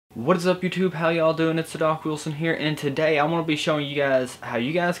What is up, YouTube? How y'all doing? It's theDocWilson here, and today I want to be showing you guys how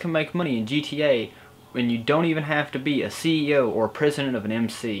you guys can make money in GTA when you don't even have to be a CEO or president of an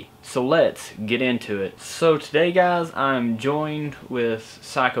MC. So let's get into it. So today, guys, I'm joined with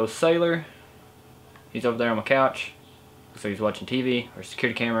SikoSailor. He's over there on my couch, so he's watching TV or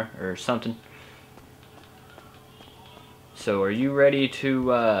security camera or something. So are you ready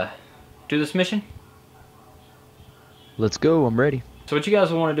to do this mission? Let's go, I'm ready. So what you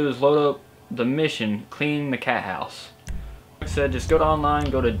guys want to do is load up the mission, cleaning the cat house. Like I said, just go to online,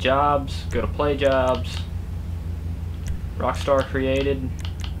 go to jobs, go to play jobs, Rockstar created,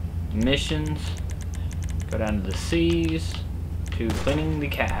 missions, go down to the C's, to cleaning the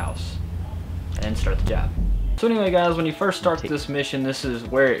cat house, and start the job. So anyway, guys, when you first start this mission, this is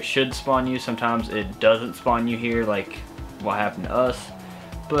where it should spawn you. Sometimes it doesn't spawn you here, like what happened to us.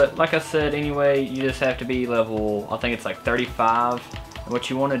 But like I said, anyway, you just have to be level, I think it's like 35. And what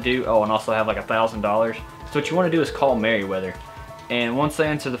you want to do, oh, and also have like $1,000. So what you want to do is call Merriweather. And once they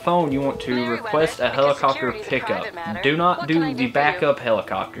answer the phone, you want to request a helicopter pickup. Do not do the backup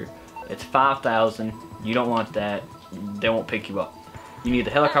helicopter. It's 5,000. You don't want that. They won't pick you up. You need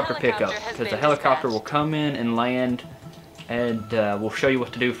the helicopter pickup, because the helicopter will come in and land, and we'll show you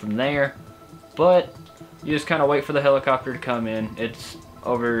what to do from there. But you just kind of wait for the helicopter to come in. It's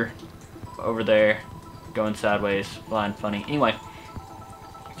over there, going sideways, flying funny. Anyway,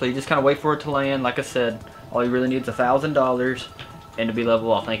 so you just kind of wait for it to land. Like I said, all you really need is $1,000, and to be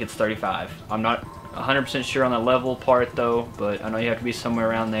level, I think it's 35. I'm not 100% sure on the level part though, but I know you have to be somewhere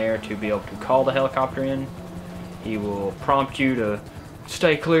around there to be able to call the helicopter in. He will prompt you to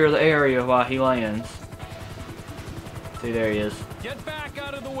stay clear of the area while he lands. See, there he is. Get back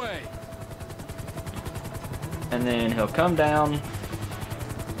out of the way. And then he'll come down.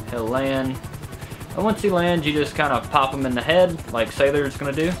 He'll land, and once he lands, you just kind of pop him in the head, like Sailor's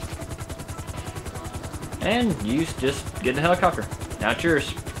gonna do, and you just get in the helicopter. Now it's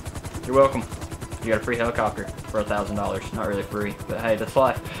yours. You're welcome. You got a free helicopter for $1,000. Not really free, but hey, that's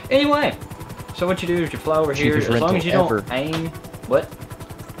life. Anyway, so what you do is you fly over here. As long as you don't aim. What?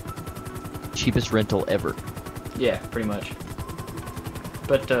 Cheapest rental ever. Yeah, pretty much.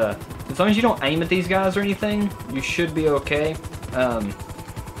 But as long as you don't aim at these guys or anything, you should be okay.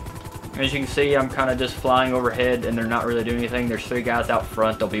 As you can see, I'm kind of just flying overhead and they're not really doing anything. There's 3 guys out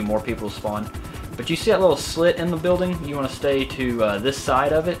front. There'll be more people to spawn. But you see that little slit in the building? You want to stay to this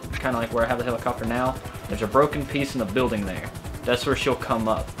side of it, kind of like where I have the helicopter now. There's a broken piece in the building there. That's where she'll come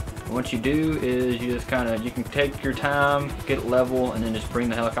up. And what you do is you just kind of, you can take your time, get it level, and then just bring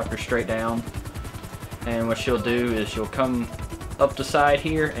the helicopter straight down. And what she'll do is she'll come up the side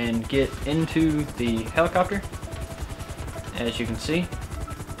here and get into the helicopter. As you can see,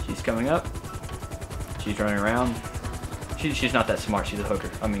 she's coming up. She's running around. She's not that smart. She's a hooker.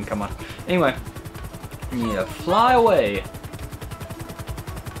 I mean, come on. Anyway, you need to fly away.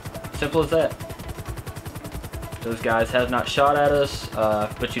 Simple as that. Those guys have not shot at us,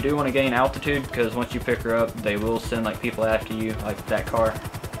 but you do want to gain altitude, because once you pick her up, they will send like people after you, like that car,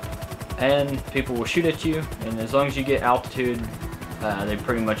 and people will shoot at you. And as long as you get altitude, they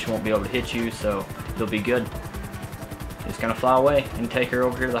pretty much won't be able to hit you, so you'll be good. Just gonna fly away and take her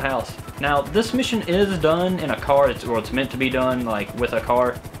over here to the house. Now, this mission is done in a car. It's meant to be done like with a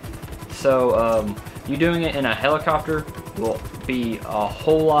car. So you doing it in a helicopter will be a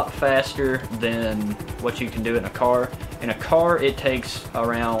whole lot faster than what you can do in a car. In a car, it takes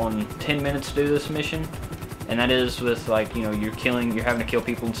around 10 minutes to do this mission, and that is with, like, you know, you're having to kill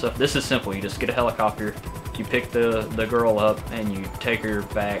people and stuff. This is simple. You just get a helicopter, you pick the girl up, and you take her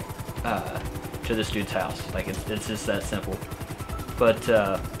back to this dude's house. Like, it's just that simple. But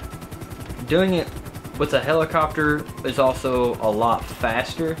doing it with a helicopter is also a lot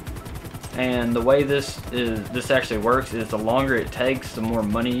faster, and the way this actually works is the longer it takes, the more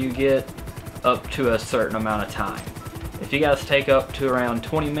money you get, up to a certain amount of time. If you guys take up to around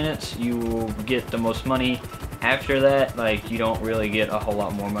 20 minutes, you will get the most money. After that, like, you don't really get a whole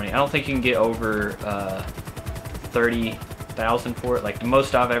lot more money. I don't think you can get over 30,000 for it. Like, the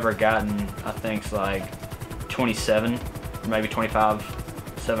most I've ever gotten, I think, is like 27, maybe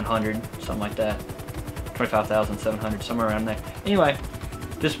 25,700, something like that. 25,700, somewhere around there. Anyway,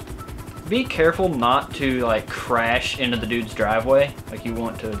 just be careful not to like crash into the dude's driveway. Like, you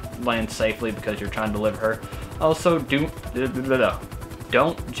want to land safely because you're trying to deliver her. Also, don't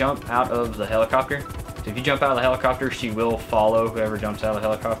jump out of the helicopter. So if you jump out of the helicopter, she will follow whoever jumps out of the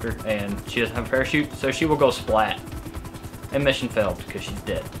helicopter, and she doesn't have a parachute, so she will go splat. And mission failed because she's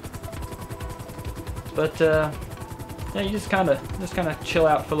dead. But yeah, you just kind of chill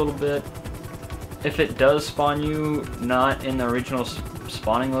out for a little bit. If it does spawn you not in the original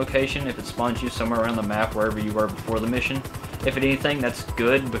spawning location if it spawns you somewhere around the map wherever you were before the mission. If anything, that's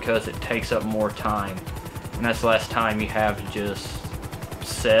good because it takes up more time. And that's the last time you have to just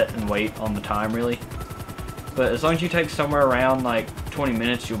sit and wait on the time, really. But as long as you take somewhere around like 20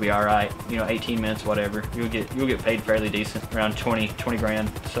 minutes, you'll be alright. You know, 18 minutes, whatever. You'll get paid fairly decent, around 20 grand.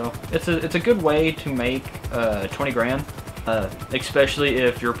 So it's a good way to make 20 grand, especially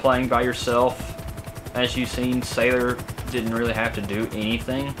if you're playing by yourself. As you've seen, Sailor didn't really have to do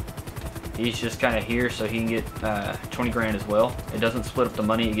anything. He's just kind of here so he can get 20 grand as well. It doesn't split up the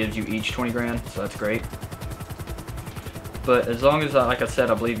money, it gives you each 20 grand, so that's great. But as long as, like I said,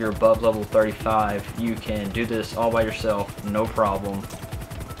 I believe you're above level 35, you can do this all by yourself, no problem.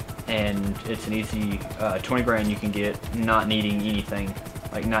 And it's an easy 20 grand you can get, not needing anything,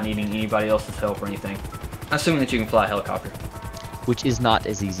 like not needing anybody else's help or anything. Assuming that you can fly a helicopter. Which is not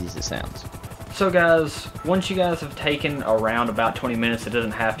as easy as it sounds. So guys, once you guys have taken around about 20 minutes, it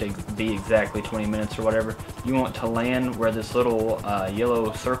doesn't have to be exactly 20 minutes or whatever, you want to land where this little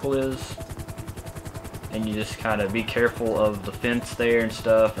yellow circle is. And you just kind of be careful of the fence there and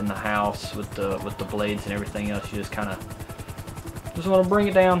stuff, and the house with the blades and everything else. You just kind of just want to bring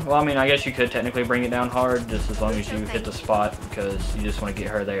it down. Well, I mean, I guess you could technically bring it down hard, just as long as you hit the spot, because you just want to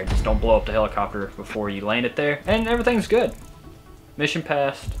get her there. Just don't blow up the helicopter before you land it there, and everything's good. Mission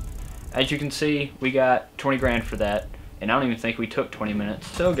passed. As you can see, we got 20 grand for that, and I don't even think we took 20 minutes.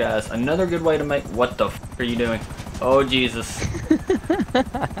 So guys, another good way to make... What the f*** are you doing? Oh, Jesus.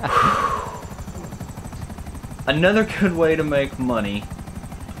 Another good way to make money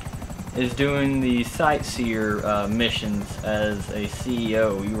is doing the sightseer missions as a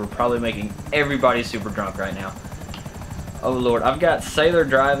CEO. You were probably making everybody super drunk right now. Oh Lord, I've got Sailor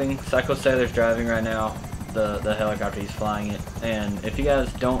driving, SikoSailor's driving right now, the helicopter, he's flying it. And if you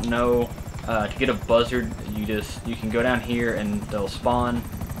guys don't know, to get a buzzard, you can go down here and they'll spawn.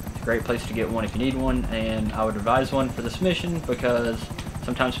 It's a great place to get one if you need one, and I would advise one for this mission because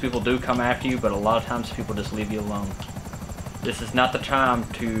sometimes people do come after you, but a lot of times people just leave you alone. This is not the time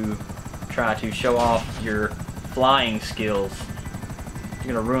to try to show off your flying skills.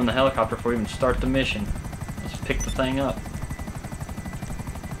 You're gonna ruin the helicopter before you even start the mission. Let's pick the thing up.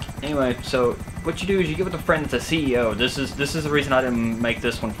 Anyway, so what you do is you get with a friend that's a CEO. This is the reason I didn't make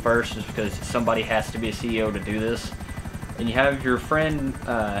this one first, is because somebody has to be a CEO to do this. And you have your friend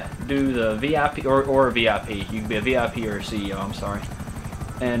do the VIP or a VIP. You can be a VIP or a CEO. I'm sorry.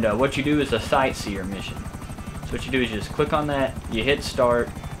 And what you do is a sightseer mission. So what you do is you just click on that, you hit start,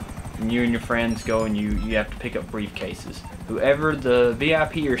 and you and your friends go and you have to pick up briefcases. Whoever the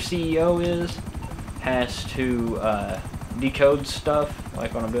VIP or CEO is has to decode stuff,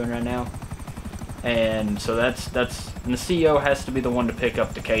 like what I'm doing right now. And so and the CEO has to be the one to pick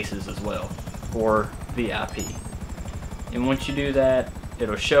up the cases as well, or VIP. And once you do that,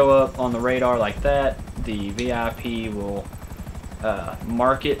 it'll show up on the radar like that. The VIP will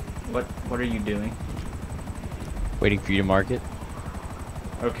mark it. What are you doing? Waiting for you to mark it.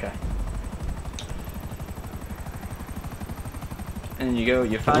 Okay. And you go,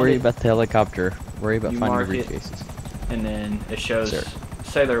 you find Don't worry it, about the helicopter. Worry about you finding mark briefcases. and then it shows Sir.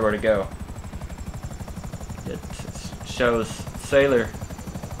 Sailor where to go. It shows Sailor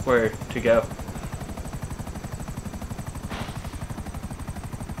where to go.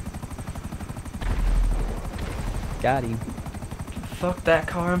 Got him. Fuck that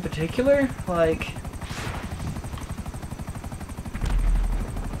car in particular? Like...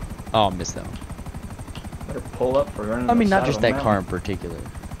 Oh, I missed that one. Better pull up for running. I mean, the not side just of a that car in mountain. particular.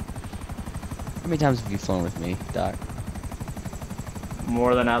 How many times have you flown with me, Doc?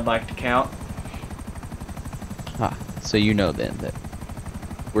 More than I'd like to count. Ah, so you know then that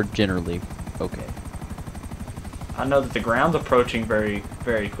we're generally okay. I know that the ground's approaching very,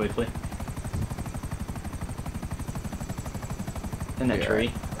 very quickly. In that Yeah.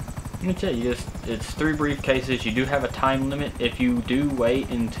 tree. Let me tell you, it's 3 briefcases. You do have a time limit. If you do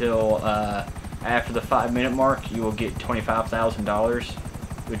wait until after the 5-minute mark, you will get $25,000,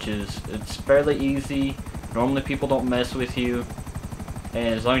 which it's fairly easy. Normally people don't mess with you,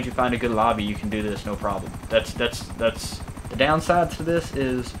 and as long as you find a good lobby, you can do this no problem. That's the downside to this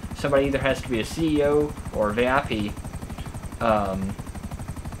is somebody either has to be a CEO or a VIP.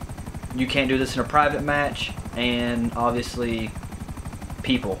 You can't do this in a private match, and obviously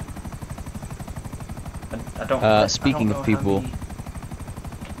people. I don't. Speaking I don't of know how people. many-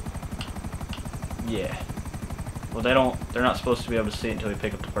 Yeah. Well, they're not supposed to be able to see it until we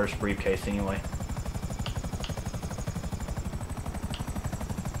pick up the first briefcase anyway.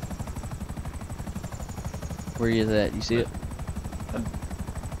 Where is that? You see it? I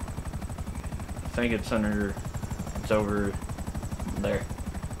think it's over there.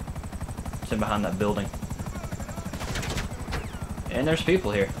 It's in behind that building. And there's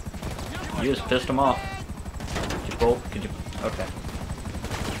people here. You just pissed them off. Could you pull? Could you? Okay.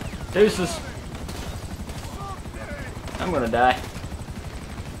 Deuces. I'm gonna die.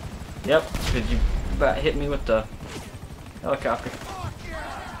 Yep, because you about hit me with the helicopter.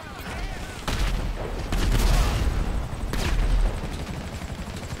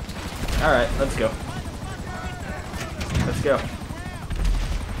 Alright, let's go. Let's go.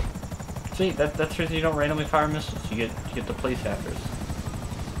 See, that's the reason you don't randomly fire missiles. You get the police after us.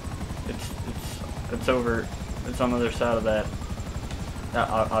 It's over. It's on the other side of that.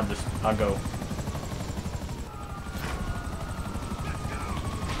 I'll go.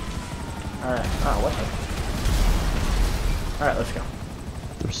 Alright. Oh, what the? Alright, let's go.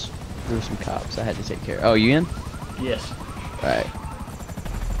 There were some cops I had to take care of. Oh, you in? Yes. Alright.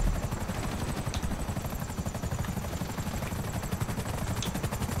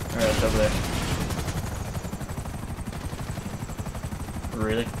 Alright, it's over there.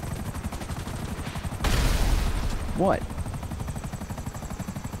 Really? What?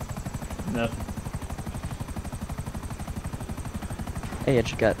 Nothing. Hey, I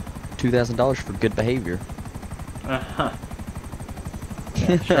just got $2,000 for good behavior. Uh-huh.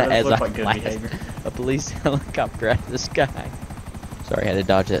 Yeah, sure does look like good blast behavior. a police helicopter out of the sky. Sorry, I had to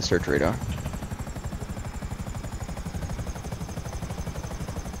dodge that search radar.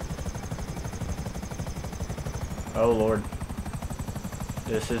 Oh Lord.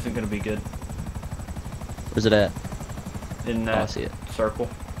 This isn't gonna be good. Where's it at? In Oh, I that see it. circle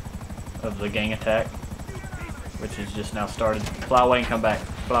of the gang attack, which has just now started. Fly away and come back.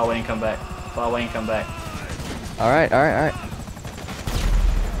 Fly away and come back. Fly away and come back. Alright, alright, alright.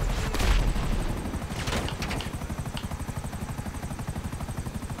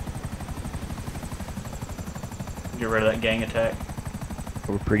 Get rid of that gang attack.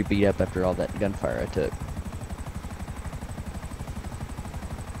 We're pretty beat up after all that gunfire I took.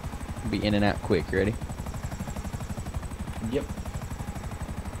 Be in and out quick. You ready? Yep.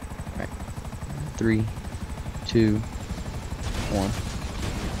 Alright. 3, 2, 1.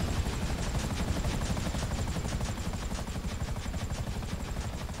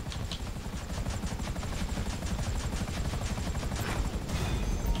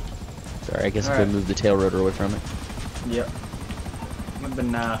 Sorry, I guess I could move the tail rotor away from it. Yep. Would have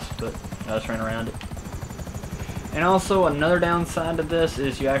been nice, but I just ran around it. And also, another downside to this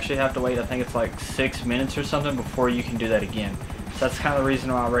is you actually have to wait, I think it's like 6 minutes or something before you can do that again. So that's kind of the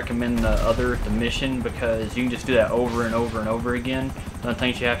reason why I recommend the mission, because you can just do that over and over and over again. The only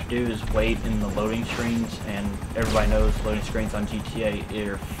thing you have to do is wait in the loading screens, and everybody knows loading screens on GTA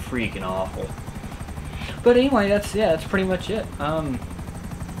are freaking awful. But anyway, that's pretty much it. I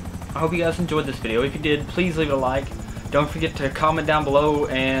hope you guys enjoyed this video. If you did, please leave it a like. Don't forget to comment down below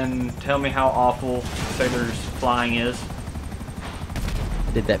and tell me how awful Sailor's flying is.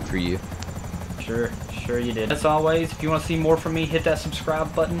 I did that for you. Sure you did. As always, if you want to see more from me, hit that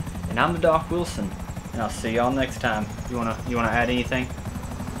subscribe button. And I'm theDocWilson, and I'll see y'all next time. You wanna add anything?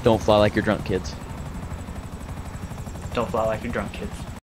 Don't fly like you're drunk, kids. Don't fly like you're drunk, kids.